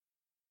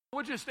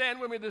would you stand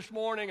with me this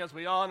morning as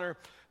we honor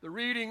the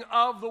reading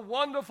of the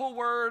wonderful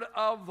word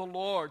of the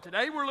Lord.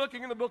 Today we're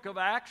looking in the book of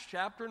Acts,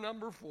 chapter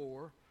number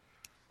 4.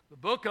 The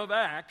book of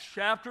Acts,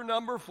 chapter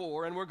number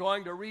 4, and we're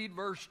going to read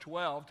verse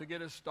 12 to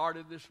get us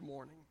started this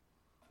morning.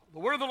 The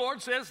word of the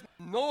Lord says,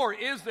 "Nor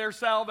is there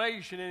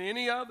salvation in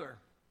any other,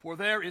 for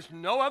there is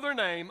no other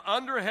name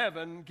under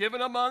heaven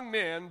given among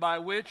men by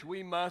which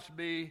we must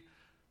be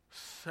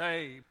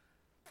saved."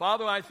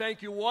 Father, I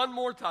thank you one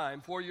more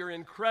time for your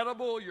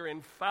incredible, your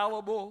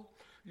infallible,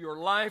 your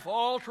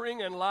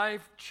life-altering and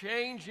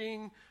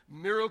life-changing,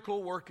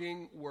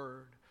 miracle-working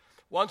word.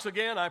 Once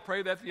again, I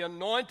pray that the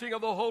anointing of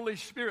the Holy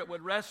Spirit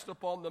would rest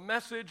upon the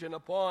message and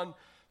upon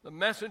the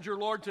messenger,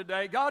 Lord,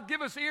 today. God,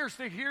 give us ears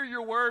to hear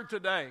your word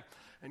today.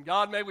 And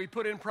God, may we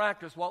put in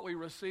practice what we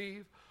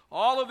receive.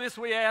 All of this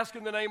we ask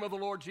in the name of the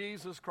Lord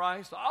Jesus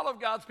Christ. All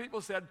of God's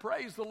people said,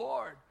 praise the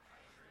Lord.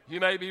 You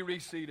may be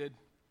reseated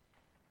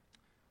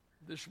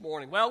this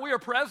morning. Well, we are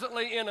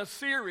presently in a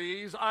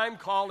series I'm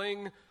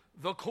calling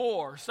The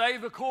Core. Say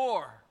the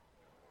core.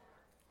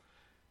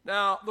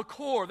 Now, the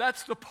core,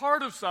 that's the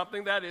part of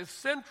something that is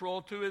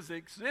central to its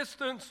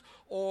existence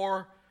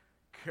or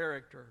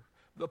character.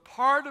 The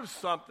part of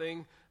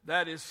something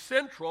that is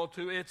central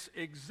to its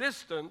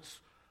existence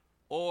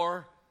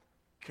or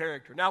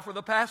character. Now, for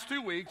the past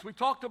 2 weeks, we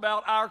talked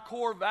about our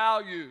core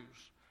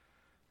values,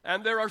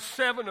 and there are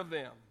 7 of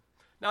them.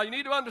 Now, you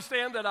need to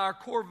understand that our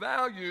core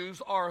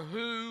values are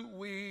who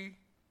we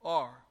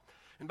are.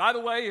 And by the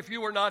way, if you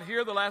were not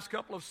here the last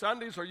couple of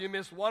Sundays or you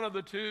missed one of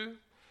the 2,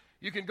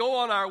 you can go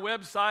on our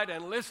website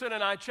and listen,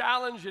 and I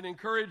challenge and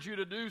encourage you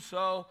to do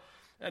so.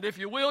 And if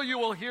you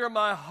will hear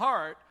my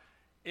heart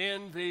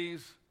in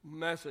these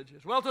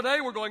messages. Well,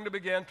 today we're going to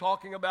begin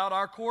talking about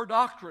our core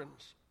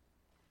doctrines.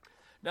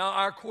 Now,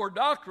 our core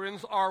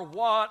doctrines are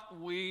what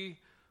we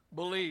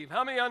believe.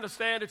 How many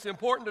understand it's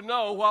important to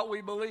know what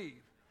we believe?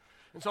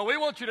 And so we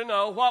want you to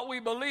know what we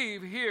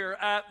believe here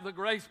at the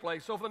Grace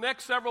Place. So for the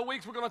next several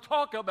weeks, we're going to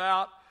talk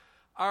about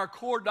our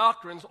core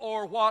doctrines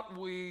or what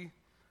we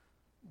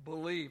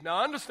believe.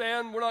 Now,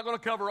 understand, we're not going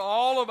to cover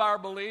all of our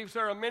beliefs.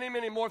 There are many,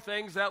 many more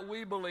things that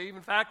we believe.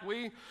 In fact,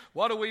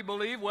 what do we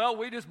believe? Well,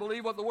 we just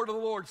believe what the Word of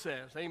the Lord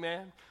says.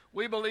 Amen?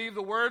 We believe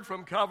the Word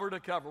from cover to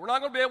cover. We're not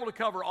going to be able to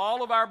cover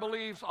all of our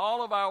beliefs,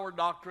 all of our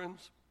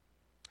doctrines,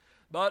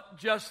 but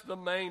just the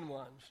main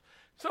ones.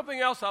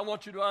 Something else I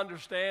want you to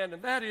understand,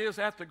 and that is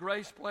at the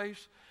Grace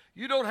Place,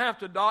 you don't have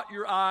to dot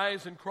your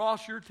I's and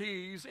cross your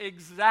T's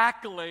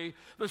exactly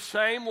the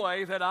same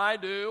way that I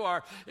do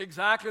or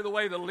exactly the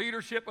way the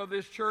leadership of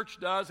this church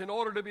does in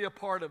order to be a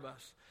part of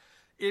us.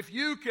 If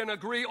you can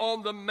agree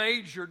on the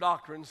major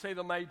doctrines, say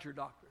the major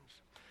doctrines.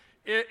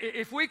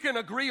 If we can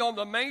agree on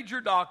the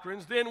major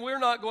doctrines, then we're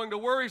not going to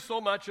worry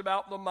so much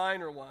about the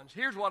minor ones.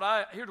 Here's what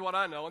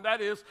I know, and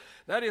that is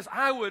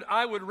I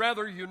would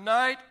rather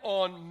unite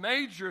on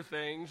major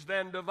things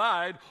than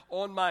divide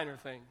on minor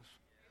things.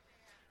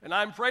 And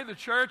I'm afraid the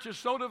church is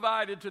so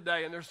divided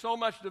today, and there's so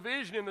much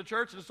division in the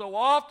church, and so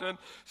often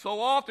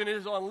it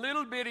is on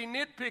little bitty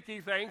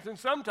nitpicky things, and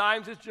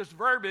sometimes it's just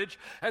verbiage,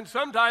 and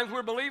sometimes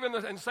we're believing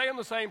and saying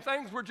the same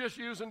things, we're just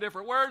using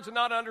different words and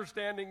not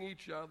understanding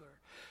each other.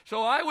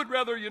 So I would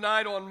rather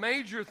unite on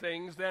major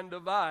things than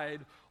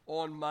divide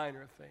on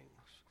minor things.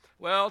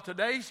 Well,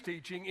 today's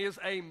teaching is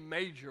a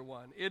major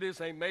one. It is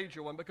a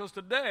major one because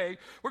today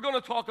we're going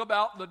to talk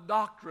about the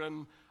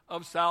doctrine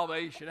of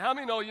salvation. How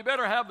many know you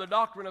better have the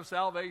doctrine of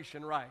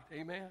salvation right?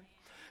 Amen?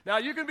 Now,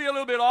 you can be a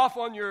little bit off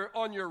on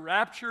your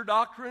rapture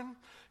doctrine,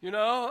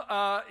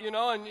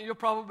 and you'll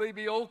probably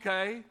be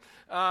okay,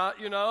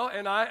 and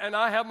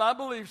I have my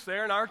beliefs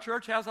there, and our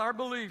church has our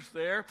beliefs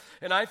there,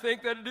 and I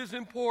think that it is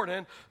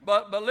important.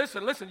 But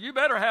listen, you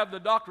better have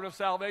the doctrine of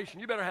salvation.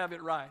 You better have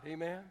it right,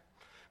 amen?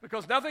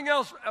 Because nothing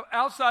else,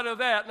 outside of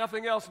that,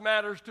 nothing else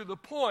matters to the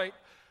point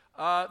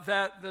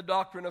that the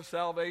doctrine of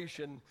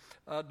salvation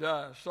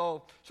does.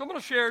 So I'm going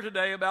to share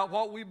today about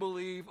what we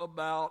believe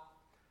about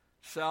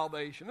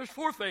salvation. There's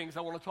 4 things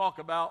I want to talk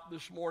about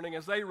this morning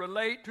as they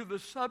relate to the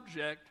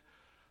subject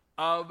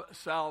of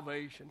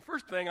salvation.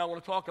 First thing I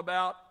want to talk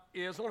about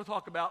is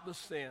the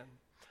sin.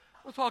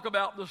 Let's talk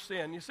about the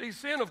sin. You see,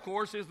 sin, of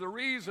course, is the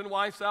reason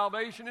why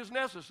salvation is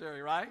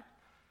necessary, right?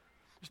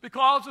 It's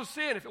because of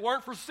sin. If it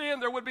weren't for sin,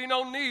 there would be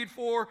no need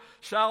for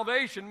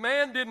salvation.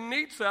 Man didn't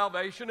need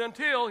salvation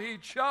until he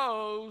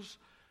chose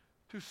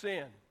to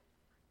sin.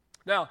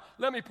 Now,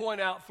 let me point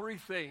out 3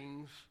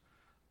 things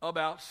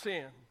about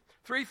sin.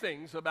 3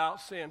 things about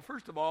sin.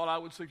 First of all, I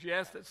would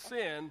suggest that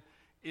sin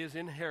is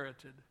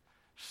inherited.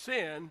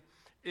 Sin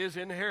is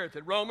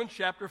inherited. Romans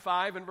chapter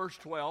 5 and verse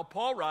 12,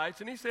 Paul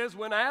writes, and he says,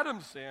 when Adam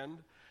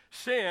sinned,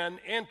 sin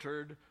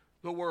entered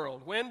the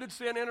world. When did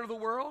sin enter the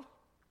world?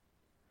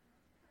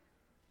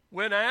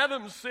 When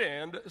Adam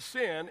sinned,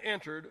 sin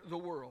entered the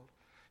world.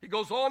 He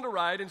goes on to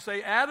write and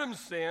say, Adam's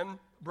sin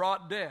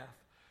brought death.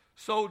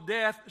 So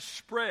death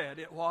spread.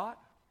 It what?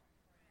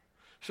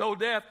 So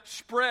death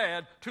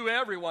spread to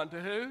everyone.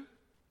 To who?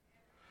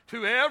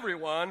 To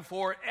everyone,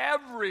 for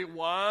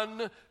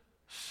everyone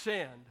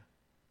sinned.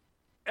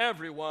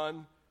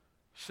 Everyone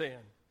sinned.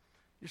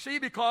 You see,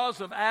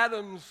 because of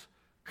Adam's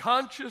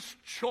conscious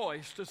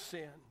choice to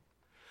sin,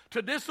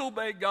 to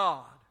disobey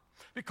God,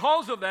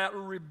 because of that,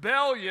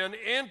 rebellion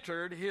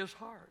entered his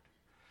heart.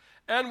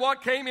 And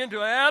what came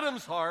into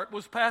Adam's heart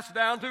was passed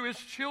down to his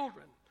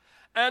children,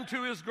 and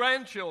to his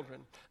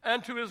grandchildren,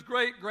 and to his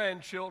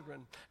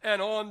great-grandchildren,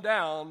 and on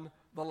down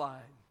the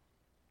line.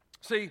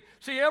 See,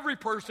 every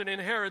person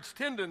inherits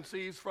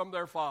tendencies from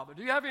their father.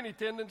 Do you have any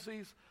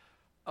tendencies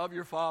of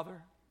your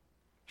father?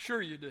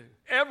 Sure you do.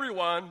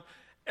 Everyone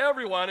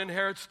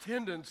inherits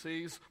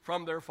tendencies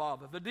from their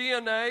father. The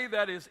DNA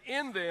that is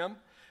in them,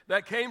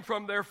 that came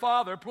from their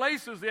father,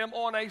 places them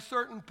on a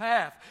certain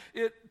path.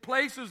 It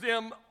places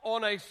them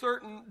on a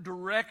certain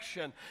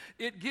direction.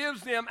 It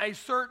gives them a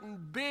certain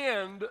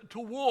bend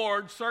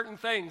towards certain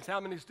things. How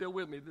many still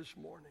with me this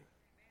morning?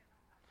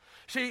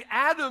 See,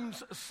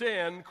 Adam's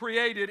sin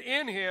created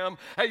in him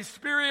a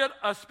spirit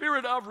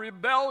of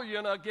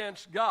rebellion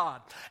against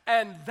God.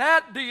 And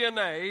that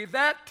DNA,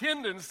 that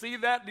tendency,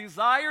 that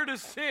desire to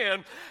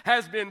sin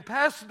has been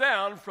passed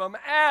down from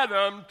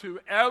Adam to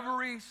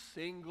every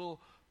single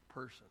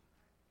person.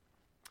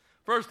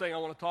 First thing I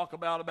want to talk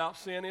about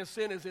sin is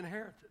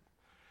inherited.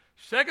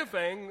 Second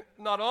thing,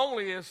 not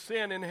only is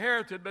sin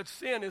inherited, but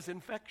sin is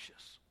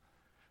infectious.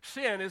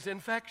 Sin is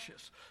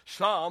infectious.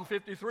 Psalm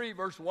 53,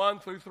 verse 1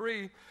 through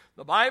 3,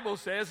 the Bible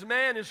says,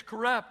 man is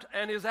corrupt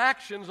and his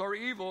actions are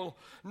evil.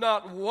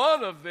 Not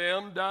one of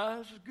them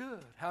does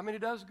good. How many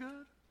does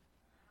good?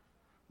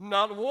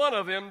 Not one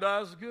of them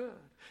does good.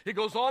 He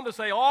goes on to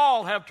say,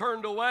 all have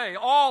turned away.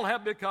 All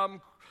have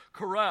become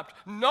corrupt.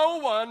 No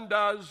one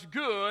does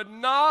good,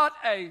 not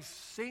a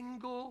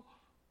single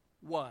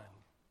one.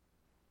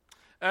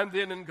 And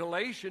then in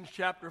Galatians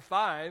chapter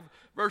 5,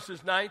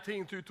 verses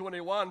 19 through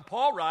 21,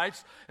 Paul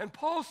writes, and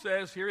Paul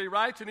says here, he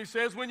writes and he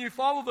says, when you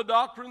follow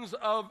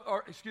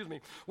the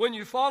when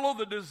you follow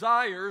the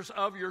desires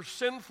of your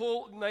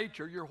sinful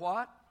nature, your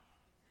what?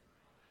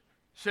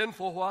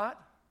 Sinful what?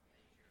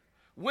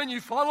 When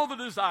you follow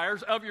the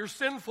desires of your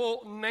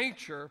sinful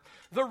nature,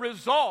 the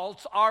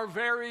results are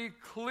very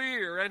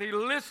clear. And he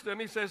lists them.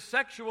 He says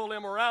sexual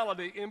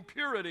immorality,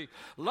 impurity,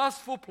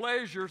 lustful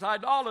pleasures,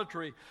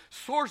 idolatry,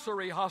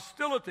 sorcery,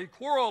 hostility,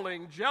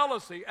 quarreling,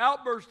 jealousy,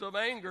 outburst of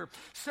anger,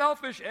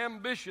 selfish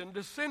ambition,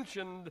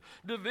 dissension,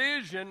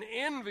 division,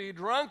 envy,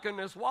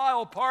 drunkenness,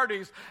 wild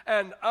parties,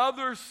 and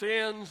other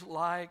sins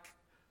like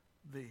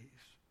these.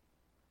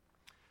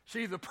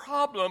 See, the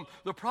problem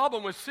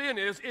with sin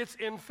is it's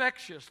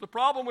infectious. The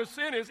problem with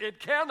sin is it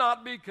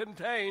cannot be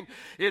contained.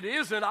 It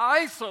isn't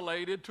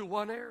isolated to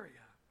one area.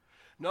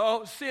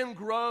 No, sin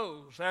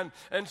grows and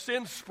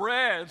sin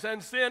spreads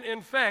and sin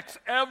infects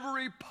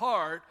every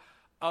part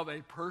of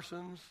a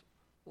person's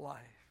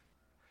life.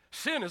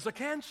 Sin is a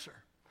cancer.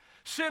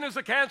 Sin is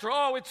a cancer.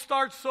 Oh, it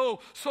starts so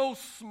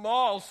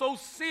small, so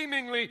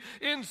seemingly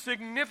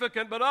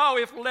insignificant, but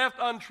if left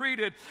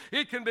untreated,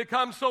 it can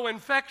become so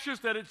infectious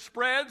that it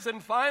spreads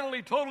and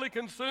finally totally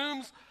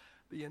consumes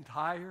the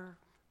entire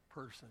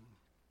person.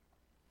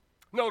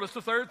 Notice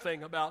the third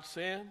thing about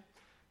sin.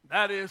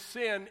 That is,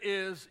 sin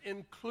is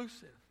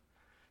inclusive.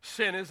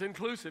 Sin is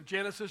inclusive.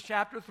 Genesis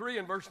chapter 3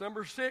 and verse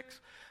number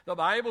 6, the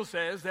Bible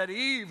says that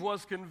Eve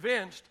was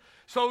convinced,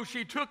 so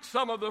she took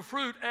some of the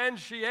fruit and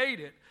she ate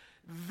it.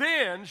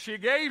 Then she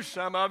gave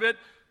some of it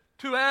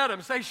to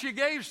Adam. Say, she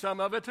gave some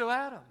of it to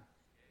Adam.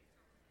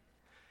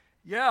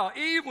 Yeah,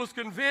 Eve was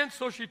convinced,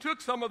 so she took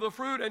some of the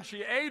fruit and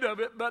she ate of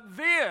it, but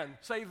then,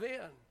 say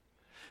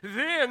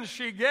then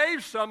she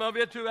gave some of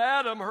it to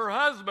Adam, her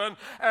husband,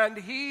 and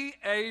he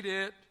ate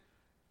it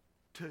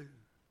too.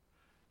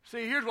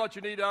 See, here's what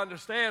you need to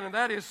understand, and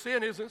that is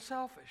sin isn't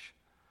selfish.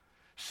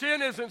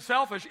 Sin isn't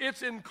selfish,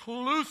 it's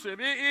inclusive.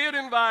 It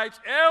invites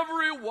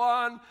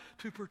everyone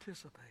to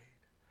participate.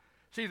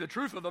 See, the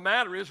truth of the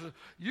matter is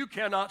you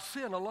cannot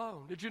sin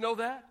alone. Did you know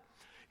that?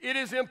 It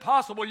is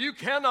impossible. You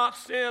cannot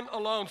sin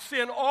alone.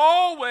 Sin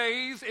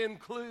always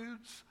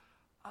includes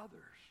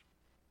others.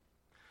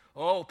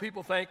 Oh,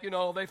 people think,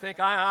 they think,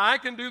 I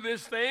can do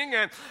this thing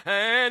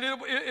and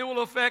it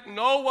will affect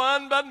no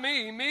one but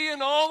me. Me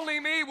and only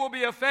me will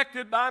be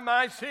affected by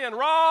my sin.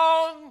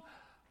 Wrong!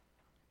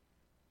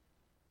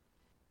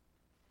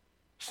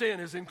 Sin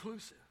is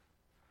inclusive.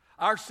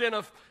 Our sin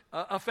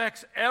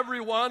affects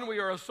everyone we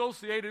are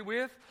associated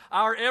with.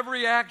 Our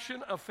every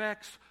action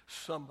affects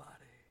somebody.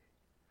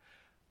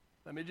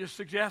 Let me just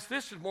suggest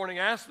this morning.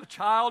 Ask the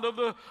child of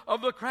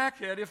the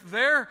crackhead if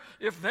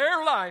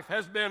their life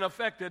has been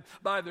affected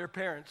by their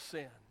parents'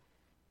 sin.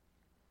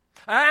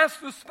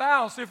 Ask the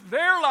spouse if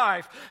their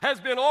life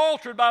has been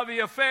altered by the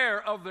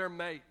affair of their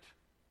mate.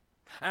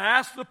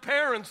 Ask the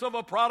parents of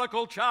a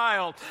prodigal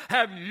child,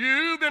 have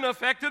you been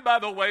affected by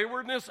the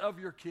waywardness of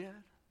your kid?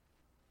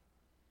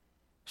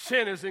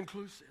 Sin is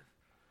inclusive.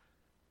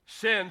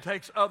 Sin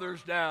takes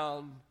others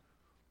down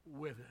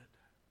with it.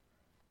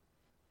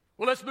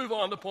 Well, let's move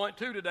on to point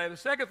 2 today. The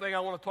second thing I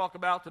want to talk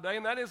about today,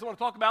 and that is I want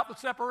to talk about the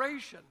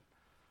separation.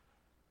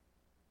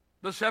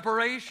 The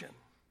separation.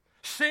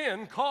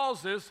 Sin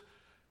causes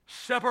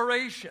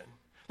separation.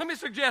 Let me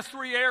suggest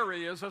 3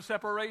 areas of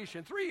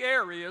separation. 3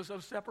 areas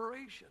of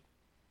separation.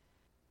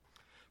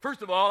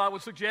 First of all, I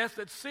would suggest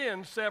that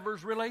sin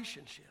severs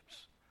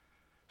relationships.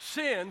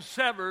 Sin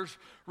severs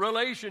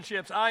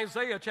relationships.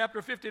 Isaiah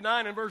chapter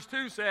 59 and verse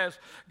 2 says,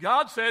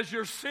 God says,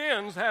 your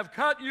sins have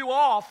cut you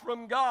off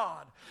from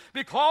God.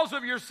 Because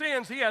of your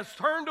sins, he has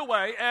turned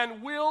away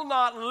and will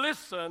not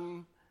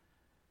listen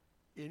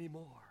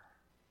anymore.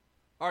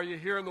 Are you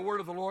hearing the word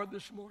of the Lord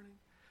this morning?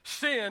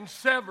 Sin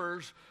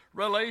severs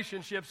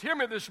relationships. Hear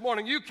me this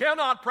morning. You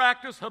cannot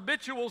practice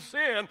habitual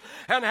sin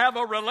and have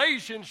a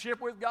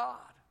relationship with God.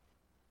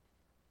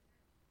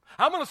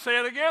 I'm going to say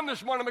it again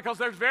this morning because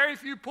there's very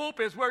few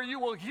pulpits where you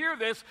will hear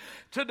this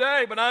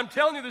today. But I'm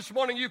telling you this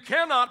morning, you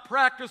cannot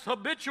practice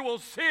habitual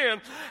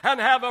sin and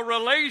have a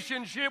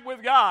relationship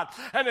with God.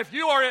 And if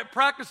you are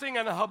practicing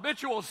an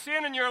habitual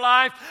sin in your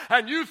life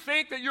and you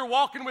think that you're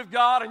walking with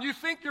God and you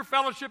think you're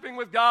fellowshipping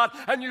with God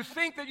and you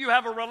think that you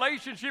have a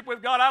relationship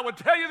with God, I would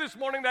tell you this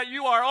morning that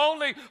you are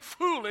only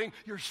fooling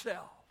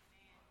yourself.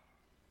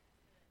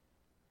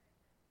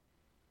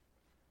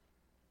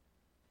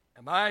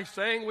 Am I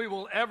saying we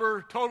will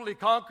ever totally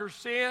conquer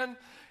sin?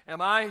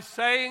 Am I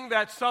saying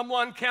that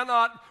someone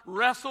cannot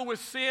wrestle with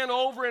sin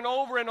over and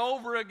over and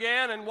over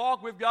again and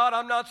walk with God?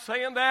 I'm not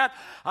saying that.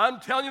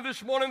 I'm telling you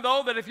this morning,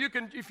 though, that if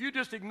you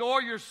just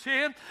ignore your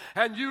sin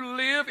and you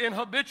live in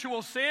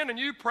habitual sin and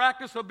you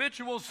practice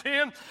habitual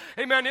sin,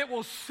 amen, it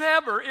will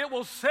sever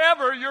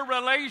your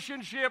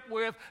relationship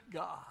with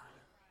God.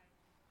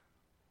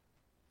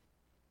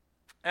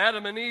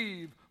 Adam and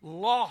Eve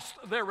lost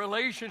their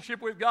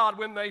relationship with God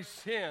when they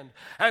sinned.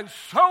 And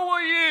so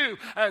will you,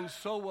 and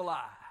so will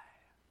I.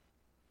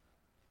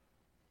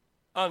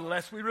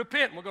 Unless we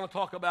repent. We're going to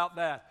talk about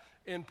that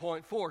in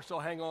point 4, so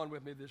hang on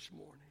with me this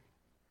morning.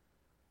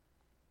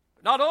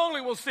 Not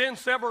only will sin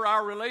sever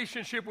our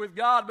relationship with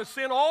God, but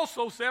sin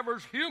also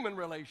severs human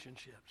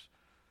relationships.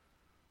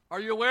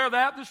 Are you aware of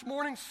that this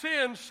morning?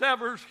 Sin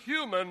severs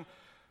human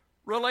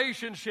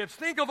relationships.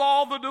 Think of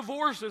all the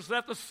divorces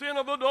that the sin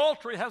of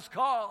adultery has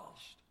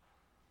caused.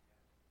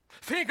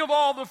 Think of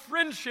all the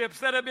friendships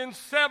that have been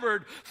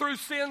severed through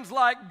sins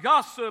like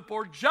gossip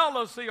or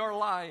jealousy or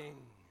lying.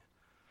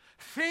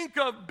 Think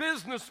of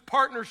business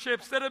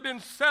partnerships that have been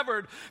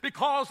severed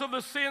because of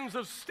the sins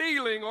of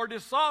stealing or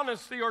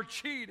dishonesty or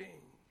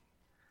cheating.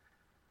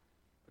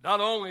 Not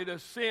only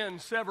does sin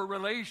sever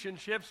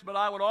relationships, but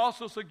I would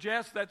also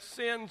suggest that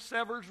sin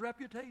severs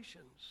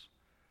reputations.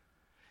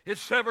 It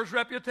severs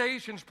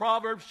reputations.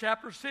 Proverbs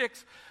chapter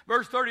 6,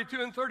 verse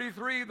 32 and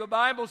 33, the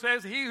Bible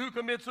says, he who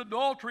commits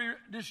adultery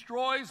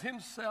destroys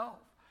himself.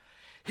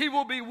 He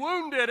will be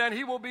wounded and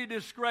he will be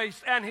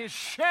disgraced, and his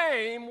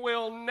shame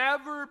will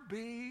never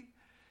be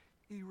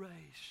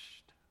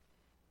erased.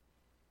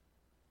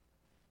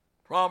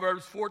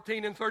 Proverbs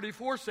 14 and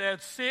 34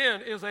 says,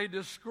 sin is a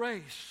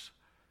disgrace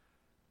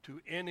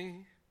to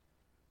any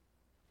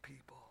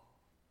people.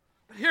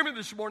 Hear me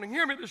this morning.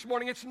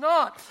 It's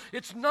not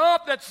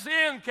that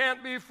sin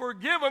can't be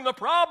forgiven. The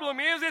problem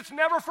is it's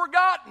never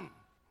forgotten.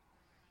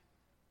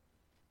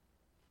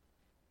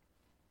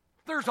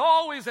 There's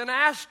always an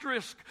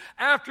asterisk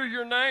after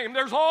your name.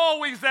 There's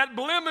always that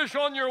blemish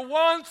on your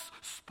once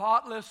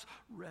spotless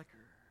record.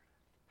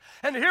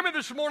 And hear me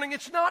this morning,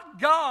 it's not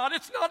God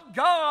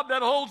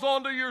that holds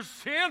on to your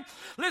sin.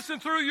 Listen,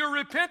 through your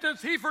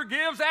repentance, he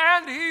forgives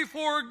and he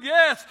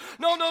forgets.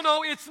 No,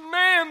 it's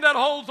man that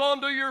holds on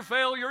to your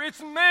failure.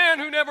 It's man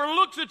who never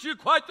looks at you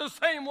quite the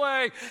same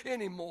way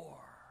anymore.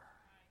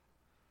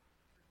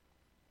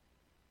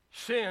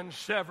 Sin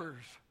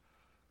severs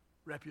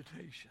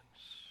reputations.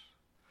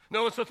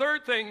 No, it's the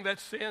third thing that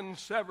sin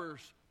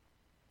severs.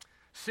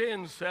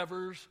 Sin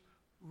severs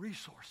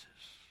resources.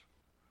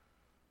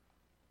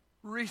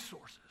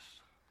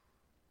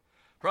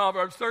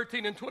 Proverbs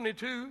 13 and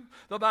 22,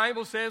 the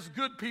Bible says,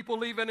 good people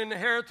leave an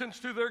inheritance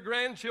to their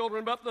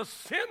grandchildren, but the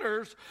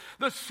sinner's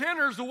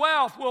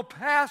wealth will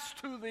pass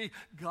to the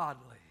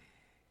godly.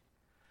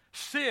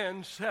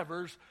 Sin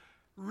severs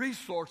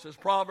resources.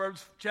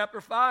 Proverbs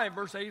chapter 5,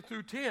 verse 8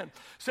 through 10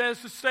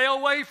 says to stay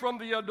away from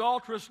the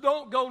adulteress.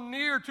 Don't go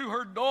near to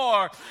her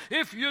door.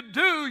 If you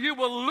do, you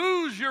will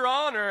lose your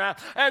honor,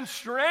 and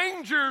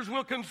strangers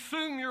will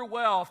consume your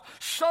wealth.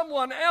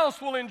 Someone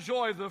else will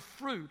enjoy the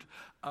fruit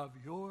of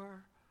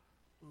your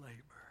labor.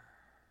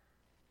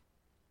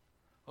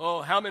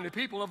 Oh, how many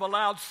people have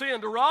allowed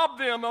sin to rob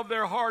them of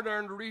their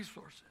hard-earned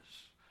resources?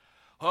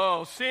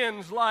 Oh,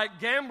 sins like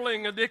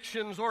gambling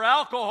addictions or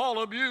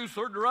alcohol abuse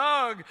or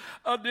drug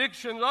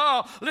addictions.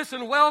 Oh,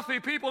 listen, wealthy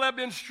people have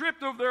been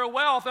stripped of their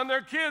wealth, and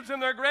their kids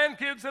and their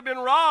grandkids have been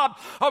robbed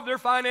of their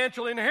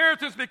financial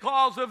inheritance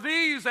because of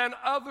these and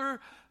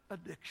other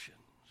addictions.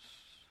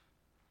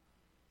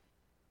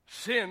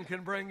 Sin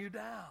can bring you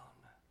down.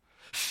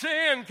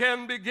 Sin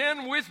can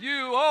begin with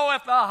you,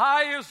 at the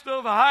highest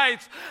of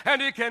heights,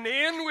 and it can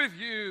end with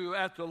you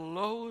at the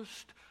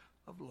lowest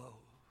of lows.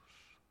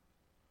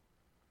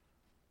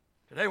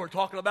 Today we're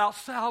talking about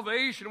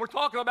salvation. We're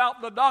talking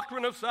about the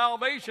doctrine of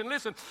salvation.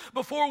 Listen,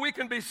 before we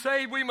can be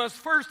saved, we must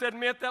first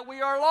admit that we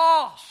are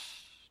lost.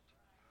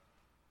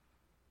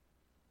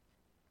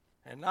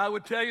 And I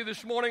would tell you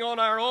this morning, on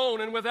our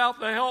own and without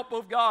the help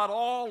of God,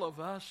 all of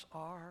us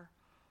are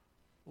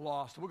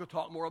lost. We're going to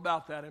talk more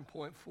about that in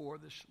point 4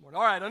 this morning.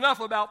 All right, enough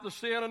about the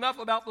sin, enough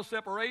about the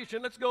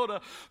separation. Let's go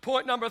to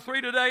point number 3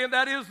 today, and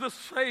that is the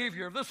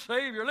Savior. The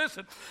Savior.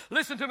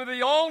 Listen to me.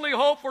 The only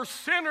hope for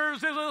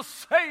sinners is a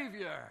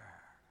Savior.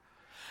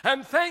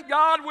 And thank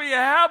God we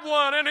have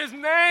one, and his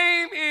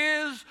name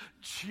is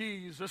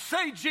Jesus.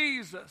 Say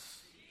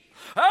Jesus.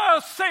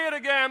 Oh, say it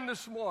again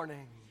this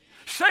morning.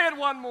 Say it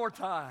one more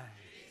time.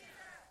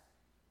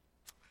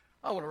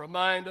 I want to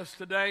remind us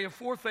today of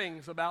 4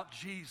 things about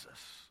Jesus,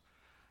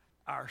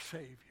 our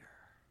Savior.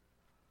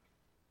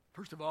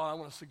 First of all, I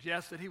want to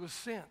suggest that he was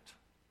sent.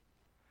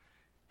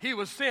 He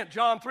was sent.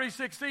 John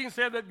 3:16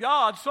 said that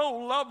God so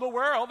loved the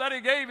world that he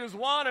gave his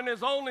one and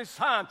his only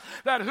Son,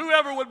 that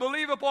whoever would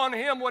believe upon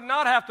him would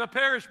not have to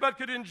perish but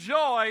could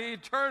enjoy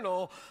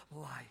eternal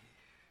life.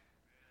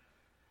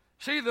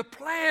 See, the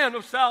plan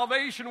of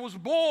salvation was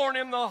born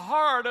in the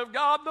heart of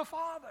God the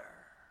Father.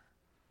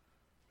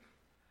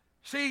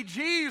 See,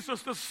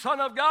 Jesus, the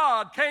Son of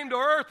God, came to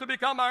earth to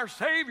become our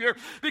Savior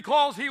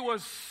because he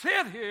was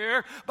sent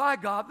here by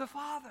God the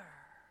Father.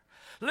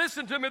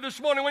 Listen to me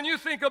this morning. When you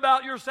think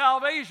about your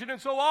salvation,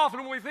 and so often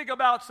when we think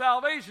about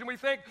salvation, we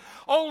think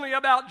only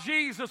about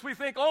Jesus. We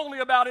think only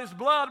about his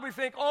blood. We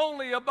think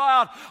only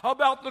about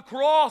the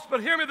cross.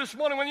 But hear me this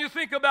morning. When you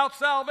think about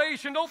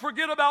salvation, don't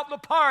forget about the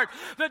part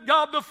that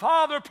God the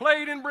Father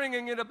played in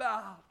bringing it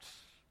about.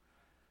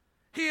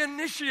 He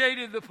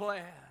initiated the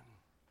plan.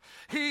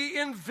 He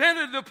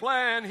invented the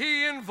plan.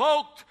 He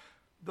invoked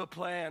the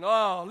plan.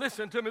 Oh,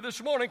 listen to me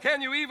this morning.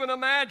 Can you even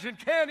imagine?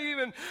 Can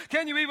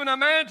you even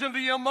imagine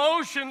the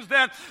emotions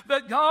that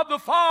God the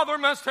Father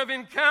must have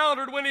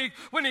encountered when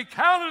he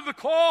counted the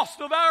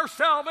cost of our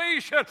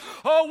salvation,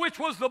 which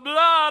was the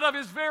blood of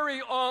his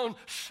very own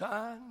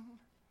Son?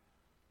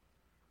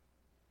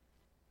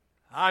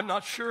 I'm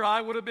not sure I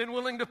would have been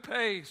willing to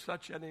pay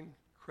such an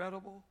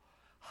incredible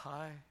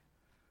high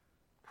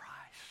price.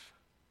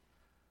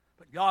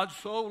 But God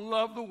so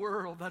loved the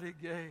world that he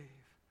gave.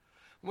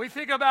 When we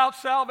think about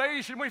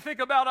salvation, we think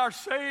about our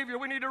Savior,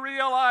 we need to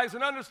realize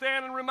and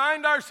understand and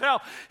remind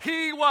ourselves,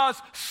 he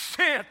was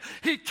sent.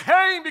 He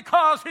came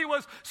because he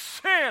was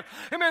sent.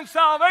 Amen.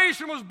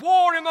 Salvation was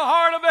born in the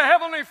heart of the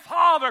Heavenly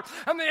Father,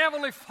 and the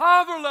Heavenly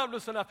Father loved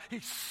us enough. He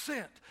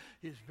sent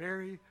his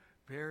very,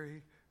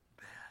 very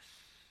best.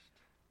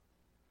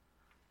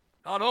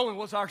 Not only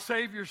was our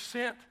Savior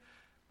sent,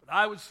 but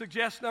I would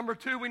suggest, number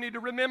 2, we need to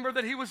remember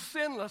that he was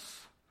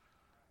sinless.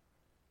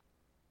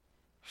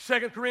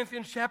 2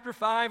 Corinthians chapter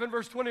 5 and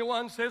verse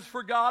 21 says,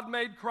 "For God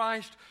made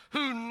Christ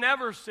who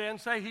never sinned,"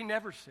 say he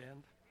never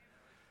sinned.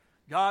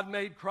 God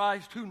made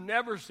Christ who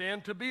never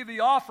sinned to be the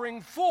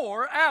offering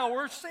for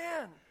our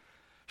sin,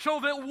 so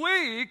that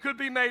we could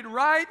be made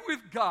right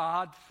with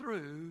God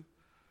through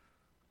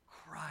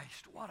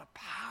Christ. What a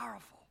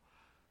powerful,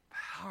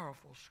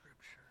 powerful scripture.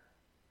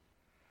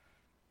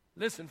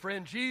 Listen,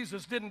 friend,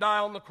 Jesus didn't die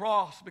on the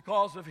cross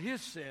because of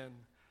his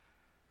sin.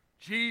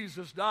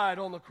 Jesus died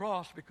on the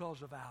cross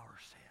because of our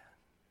sin.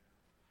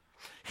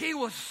 He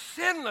was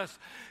sinless.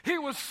 He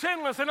was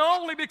sinless. And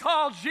only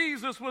because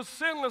Jesus was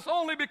sinless,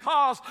 only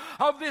because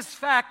of this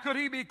fact could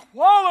he be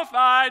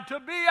qualified to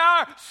be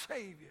our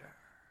Savior.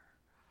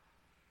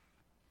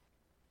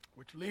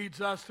 Which leads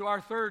us to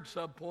our 3rd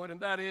subpoint, and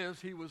that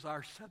is he was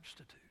our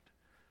substitute.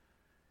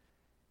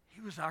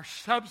 He was our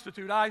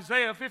substitute.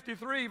 Isaiah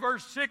 53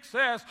 verse 6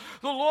 says,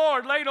 "The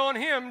Lord laid on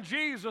him,"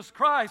 Jesus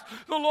Christ,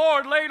 "the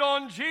Lord laid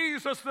on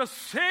Jesus the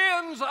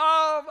sins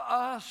of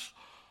us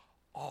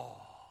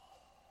all."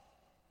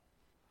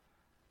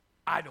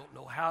 I don't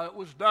know how it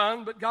was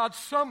done, but God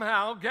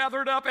somehow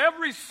gathered up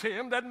every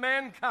sin that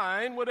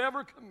mankind would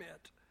ever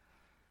commit.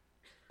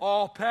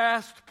 All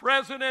past,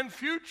 present, and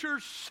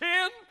future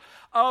sin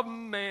of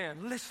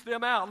man. List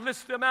them out.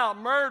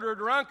 Murder,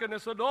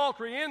 drunkenness,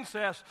 adultery,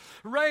 incest,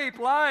 rape,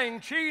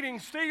 lying, cheating,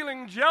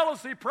 stealing,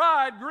 jealousy,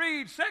 pride,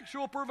 greed,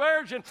 sexual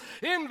perversion,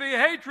 envy,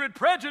 hatred,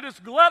 prejudice,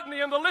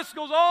 gluttony, and the list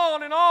goes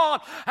on and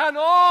on and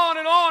on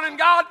and on. And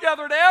God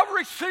gathered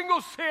every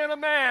single sin of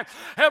man,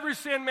 every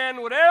sin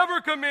man would ever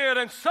commit,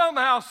 and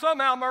somehow,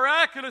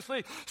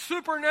 miraculously,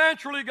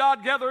 supernaturally,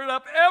 God gathered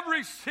up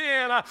every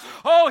sin.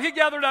 He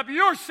gathered up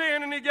your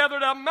sin, and he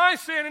gathered up my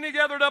sin, and he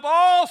gathered up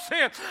all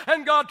sin.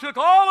 And God took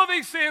all of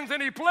these sins and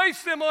he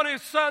placed them on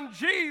his Son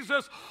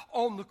Jesus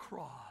on the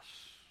cross.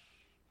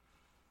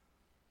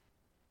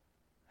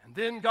 And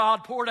then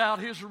God poured out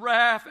his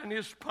wrath and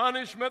his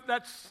punishment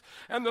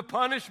and the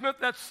punishment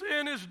that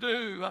sin is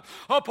due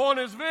upon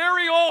his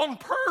very own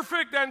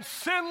perfect and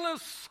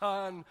sinless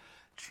Son,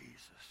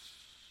 Jesus.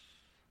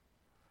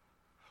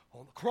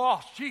 On the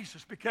cross,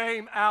 Jesus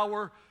became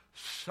our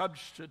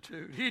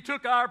substitute. He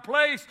took our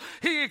place.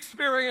 He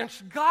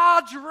experienced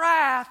God's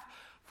wrath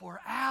for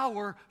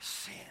our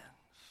sins.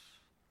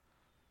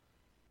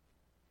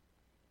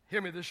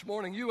 Hear me this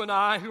morning, you and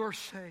I who are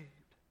saved,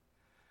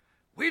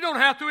 we don't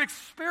have to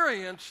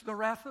experience the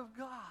wrath of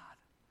God.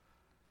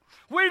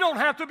 We don't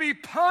have to be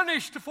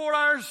punished for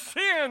our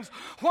sins.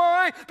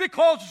 Why?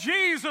 Because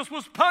Jesus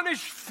was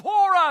punished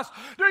for us.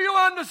 Do you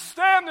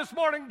understand this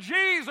morning?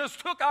 Jesus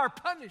took our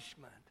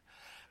punishment.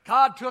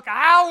 God took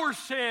our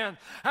sin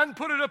and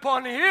put it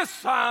upon His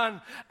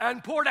Son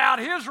and poured out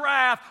His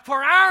wrath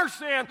for our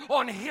sin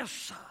on His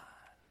Son.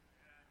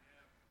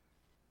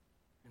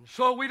 And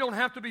so we don't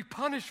have to be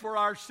punished for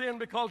our sin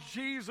because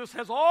Jesus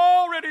has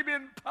already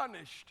been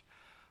punished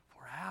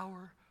for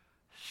our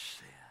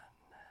sin.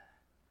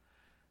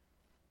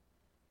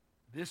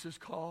 This is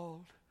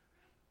called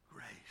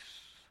grace.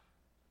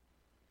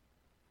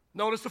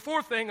 Notice the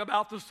fourth thing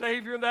about the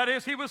Savior, and that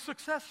is He was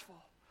successful.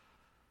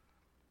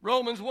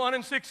 Romans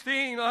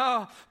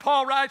 1:16,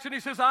 Paul writes and he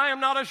says, I am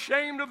not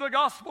ashamed of the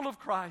gospel of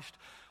Christ.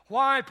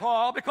 Why,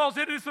 Paul? Because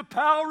it is the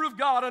power of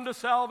God unto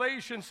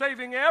salvation,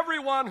 saving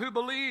everyone who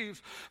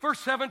believes. Verse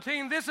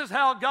 17, this is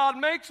how God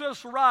makes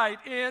us right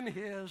in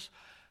His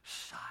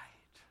sight.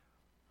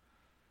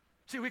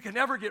 See, we can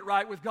never get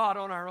right with God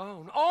on our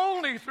own.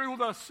 Only through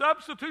the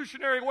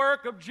substitutionary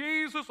work of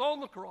Jesus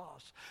on the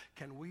cross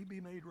can we be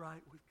made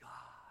right with God.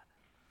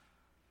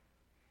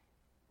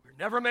 We're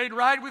never made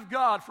right with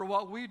God for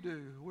what we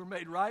do. We're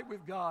made right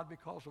with God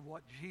because of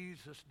what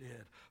Jesus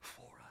did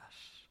for us.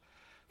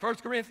 1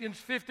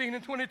 Corinthians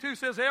 15:22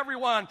 says,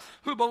 everyone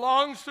who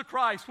belongs to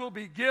Christ will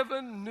be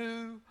given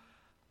new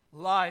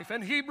life.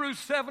 And Hebrews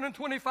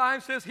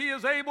 7:25 says, He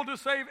is able to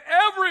save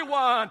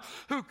everyone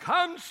who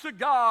comes to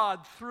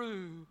God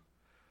through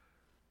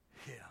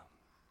Him.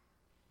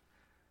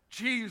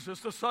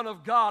 Jesus, the Son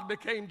of God,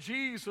 became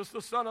Jesus,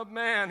 the Son of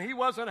Man. He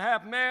wasn't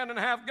half man and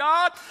half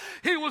God.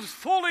 He was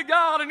fully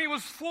God and He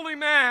was fully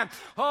man.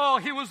 Oh,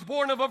 He was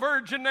born of a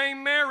virgin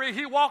named Mary.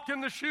 He walked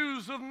in the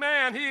shoes of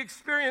man. He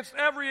experienced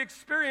every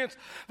experience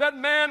that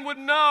man would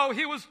know.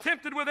 He was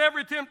tempted with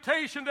every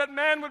temptation that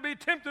man would be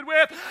tempted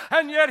with,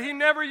 and yet He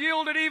never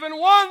yielded even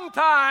one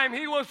time.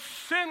 He was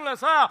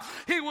sinless.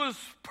 He was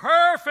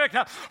perfect.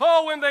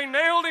 Oh, when they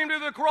nailed Him to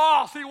the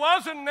cross, He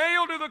wasn't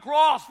nailed to the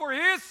cross for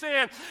His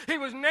sin. He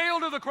was nailed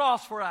to the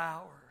cross for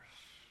ours.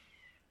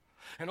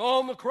 And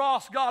on the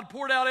cross, God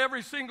poured out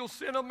every single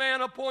sin of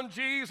man upon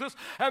Jesus.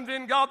 And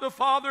then God the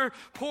Father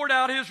poured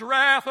out His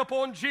wrath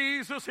upon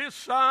Jesus, His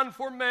Son,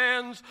 for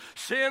man's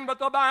sin. But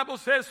the Bible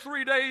says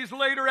 3 days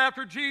later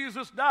after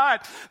Jesus died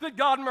that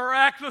God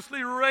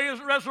miraculously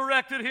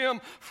resurrected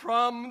Him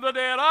from the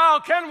dead. Oh,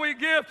 can we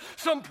give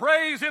some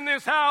praise in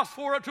this house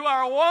to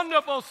our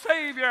wonderful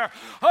Savior?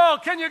 Oh,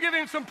 can you give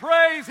Him some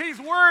praise? He's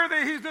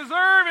worthy. He's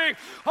deserving.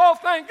 Oh,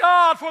 thank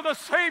God for the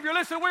Savior.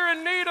 Listen, we're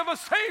in need of a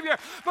Savior,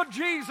 but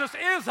Jesus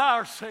is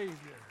our Savior.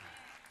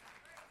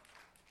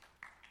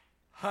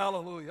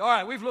 Hallelujah. All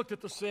right, we've looked at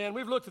the sin.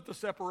 We've looked at the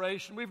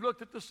separation. We've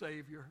looked at the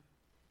Savior.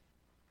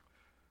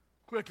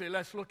 Quickly,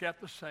 let's look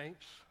at the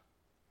saints.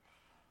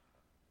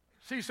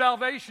 See,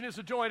 salvation is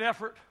a joint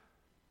effort.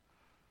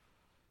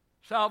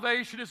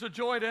 Salvation is a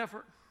joint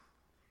effort.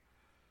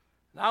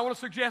 Now, I want to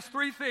suggest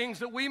 3 things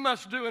that we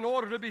must do in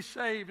order to be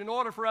saved, in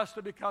order for us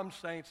to become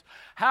saints.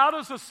 How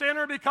does a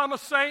sinner become a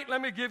saint?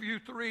 Let me give you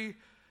 3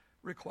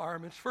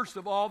 requirements. First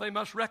of all, we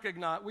must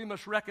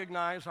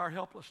recognize our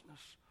helplessness.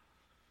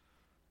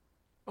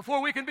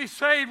 Before we can be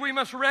saved, we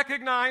must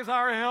recognize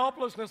our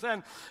helplessness.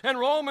 And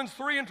Romans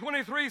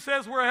 3:23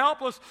 says we're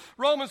helpless.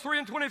 Romans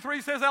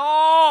 3:23 says that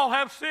all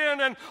have sinned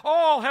and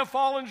all have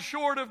fallen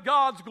short of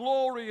God's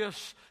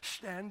glorious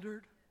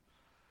standard.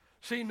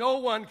 See, no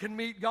one can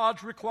meet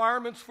God's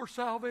requirements for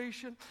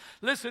salvation.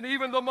 Listen,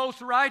 even the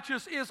most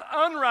righteous is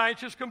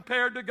unrighteous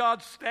compared to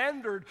God's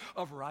standard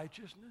of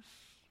righteousness.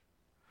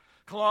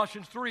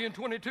 Colossians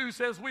 3:22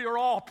 says we are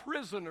all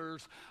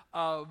prisoners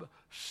of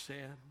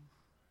sin.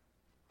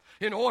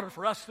 In order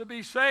for us to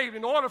be saved,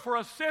 in order for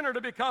a sinner to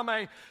become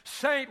a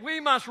saint, we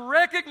must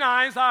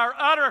recognize our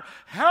utter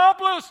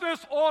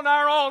helplessness on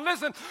our own.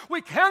 Listen,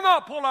 we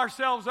cannot pull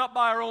ourselves up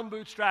by our own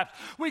bootstraps.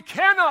 We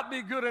cannot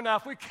be good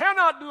enough. We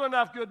cannot do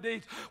enough good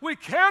deeds. We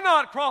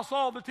cannot cross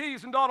all the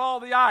T's and dot all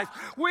the I's.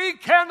 We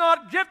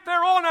cannot get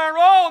there on our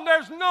own.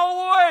 There's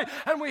no way.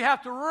 And we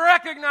have to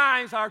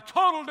recognize our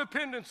total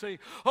dependency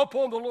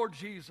upon the Lord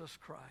Jesus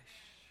Christ.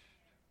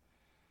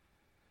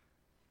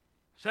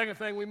 Second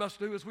thing we must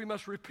do is we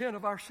must repent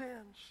of our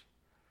sins.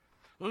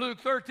 Luke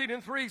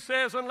 13:3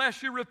 says,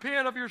 unless you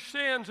repent of your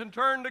sins and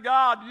turn to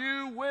God,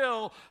 you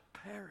will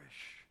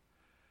perish.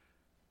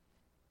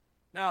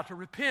 Now, to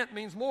repent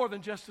means more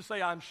than just to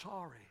say, I'm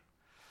sorry.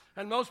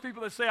 And most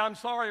people that say, I'm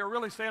sorry, are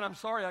really saying, I'm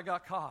sorry I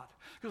got caught.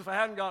 Because if I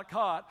hadn't got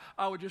caught,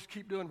 I would just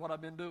keep doing what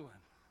I've been doing.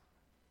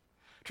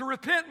 To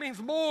repent means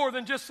more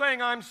than just saying,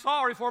 I'm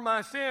sorry for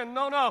my sin.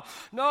 No,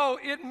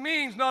 it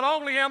means not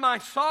only am I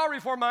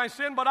sorry for my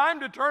sin, but I'm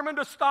determined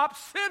to stop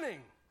sinning.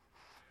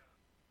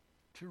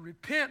 To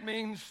repent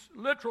means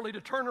literally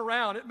to turn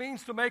around. It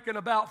means to make an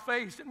about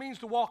face. It means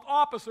to walk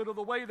opposite of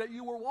the way that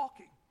you were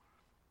walking.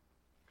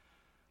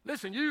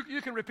 Listen,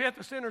 you can repent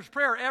the sinner's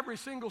prayer every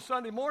single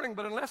Sunday morning,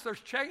 but unless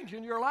there's change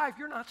in your life,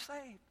 you're not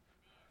saved.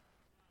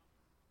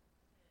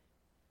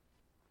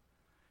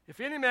 If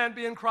any man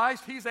be in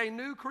Christ, he's a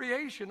new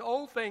creation.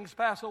 Old things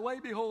pass away.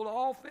 Behold,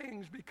 all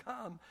things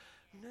become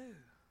new.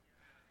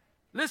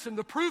 Listen,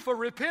 the proof of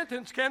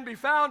repentance can be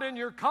found in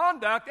your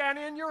conduct and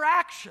in your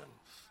actions.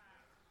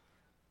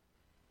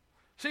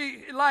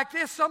 See, like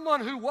this,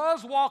 someone who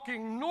was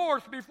walking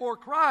north before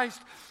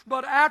Christ,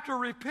 but after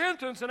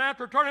repentance and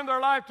after turning their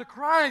life to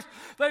Christ,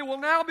 they will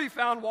now be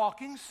found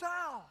walking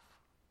south.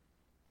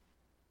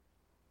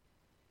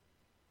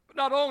 But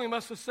not only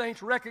must the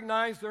saints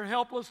recognize their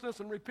helplessness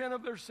and repent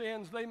of their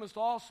sins, they must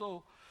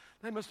also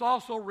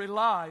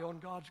rely on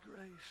God's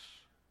grace.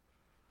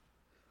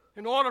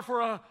 In order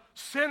for a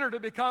sinner to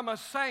become a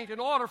saint, in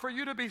order for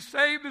you to be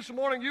saved this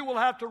morning, you will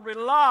have to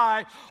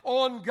rely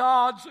on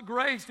God's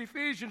grace.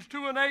 Ephesians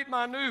 2:8,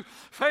 my new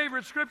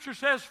favorite scripture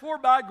says, "For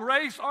by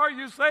grace are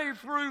you saved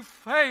through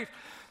faith.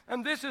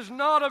 And this is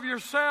not of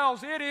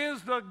yourselves, it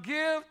is the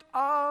gift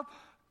of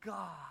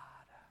God."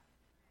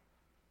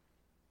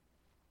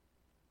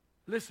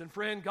 Listen,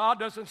 friend, God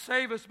doesn't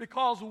save us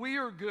because we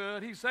are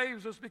good. He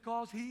saves us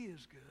because He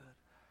is good.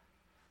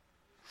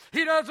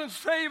 He doesn't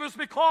save us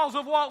because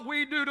of what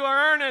we do to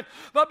earn it,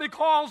 but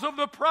because of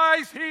the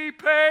price He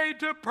paid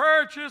to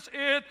purchase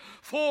it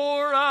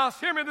for us.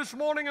 Hear me this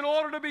morning, in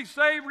order to be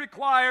saved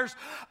requires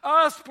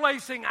us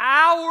placing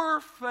our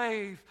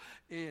faith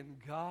in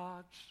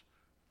God's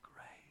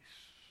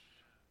grace.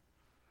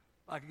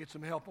 I can get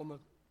some help on the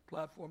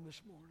platform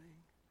this morning.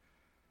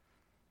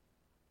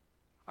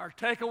 Our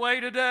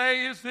takeaway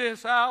today is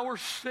this: our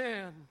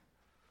sin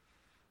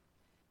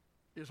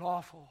is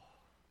awful.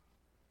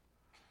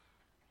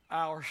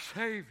 Our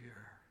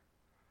Savior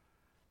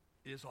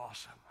is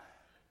awesome.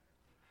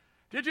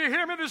 Did you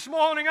hear me this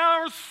morning?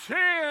 Our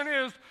sin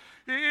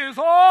is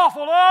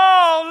awful.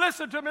 Oh,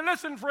 listen to me.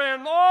 Listen,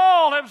 friend.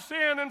 All have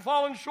sinned and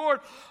fallen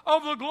short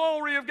of the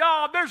glory of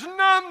God. There's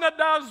none that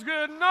does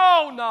good.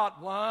 No, not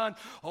one.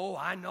 Oh,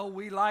 I know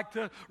we like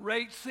to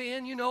rate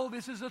sin. You know,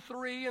 this is a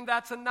 3, and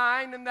that's a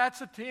 9, and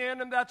that's a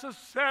 10, and that's a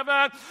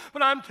 7.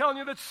 But I'm telling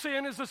you that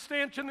sin is a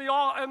stench in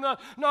the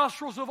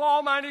nostrils of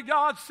Almighty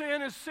God.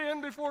 Sin is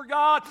sin before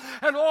God.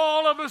 And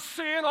all of us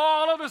sin.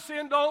 All of us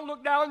sin. Don't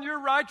look down your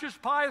righteous,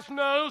 pious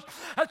nose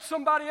at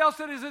somebody else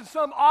that is in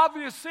some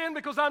obvious sin,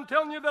 because I'm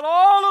telling you that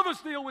all of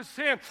us deal with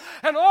sin,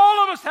 and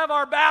all of us have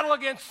our battle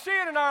against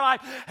sin in our life.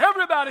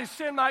 Everybody's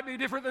sin might be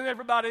different than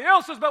everybody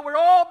else's, but we're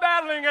all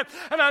battling it.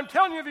 And I'm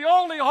telling you, the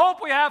only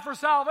hope we have for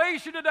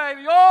salvation today,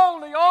 the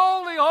only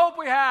hope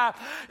we have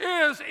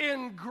is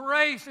in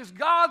grace, is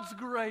God's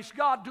grace,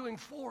 God doing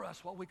for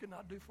us what we could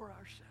not do for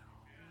ourselves.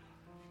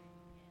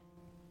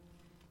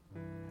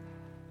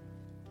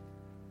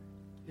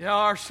 Yeah,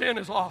 our sin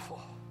is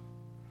awful.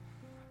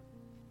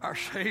 Our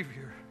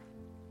Savior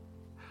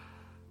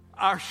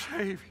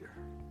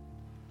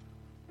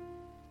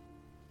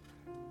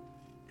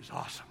is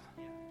awesome.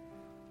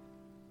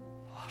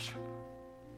 Awesome.